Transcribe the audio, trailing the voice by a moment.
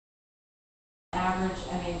average,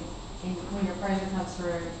 I mean, when your appraiser comes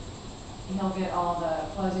through, he'll get all the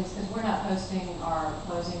closings, because we're not posting our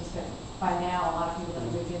closings, but by now, a lot of people that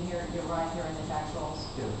have moved in here, you're right here in the tax rolls.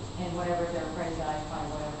 Yeah. And whatever they're appraised at, I find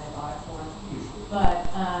whatever they bought it for. Usually. But,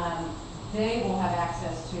 they will have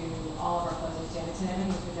access to all of our closing statements, and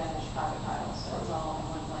everything's been done in Chicago title, so it's all in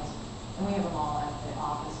one place. And we have them all at the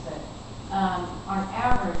office, but, on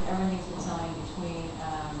average, everything's been selling between,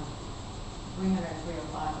 300 and 305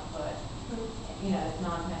 a foot. You know, it's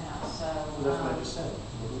non-penthouse, so. Well, that's what I just said.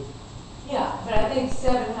 Yeah, but I think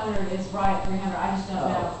 700 is right at 300, I just don't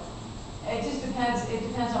know. It just depends, it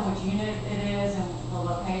depends on which unit it is and the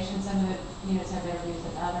location. Some of the units have better views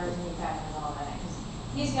than others, and you factor in all that. Because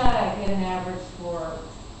he's got to get an average to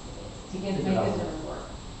get the make his numbers work.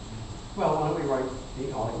 Well, why don't we write,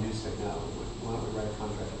 all I can do is say no, why don't we write a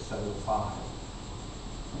contract at 705?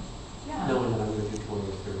 Yeah. Knowing that I'm going to do 20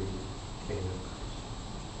 or 30 K numbers.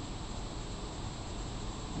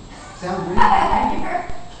 Sounds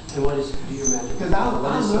reasonable. And what is, do you imagine? Because I'm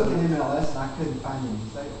looking in MLS and I couldn't find any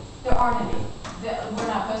sales. There aren't any.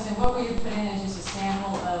 We're not posting. What we put in is just a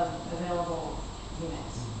sample of available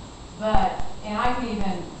units. But, and I can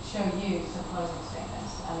even show you some closing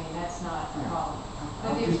statements. I mean, that's not a problem.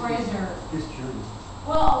 But the appraiser. Just curious.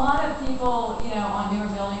 Well, a lot of people, you know, on newer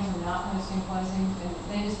buildings are not posting closings, and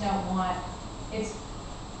they just don't want. It's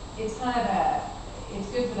kind of it's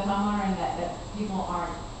good for the homeowner in that people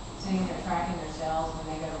aren't sitting there tracking their sales when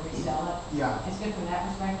they go to resell it. Yeah. It's good from that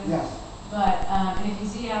perspective. Yes. But, and if you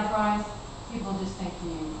see out of price, people just think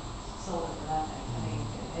you sold it for nothing. I mean,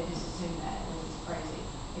 they just assume that, which is crazy,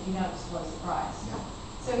 if you don't disclose the price. Yeah.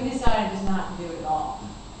 So he decided just not to do it at all.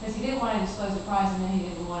 Because he didn't want to disclose the price, and then he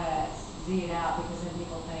didn't want to Z it out, because then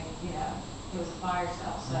people think, you know, it was a fire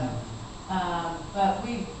sale. So, but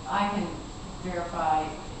I can verify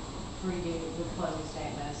for you with closing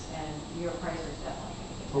statements, and your appraiser is definitely going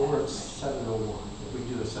to get that. Well, we're at 701. If we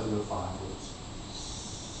do a 705, it's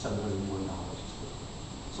 $701.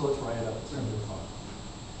 So let's write it up at 705.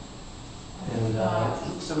 And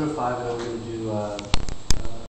 705, and I'm going to do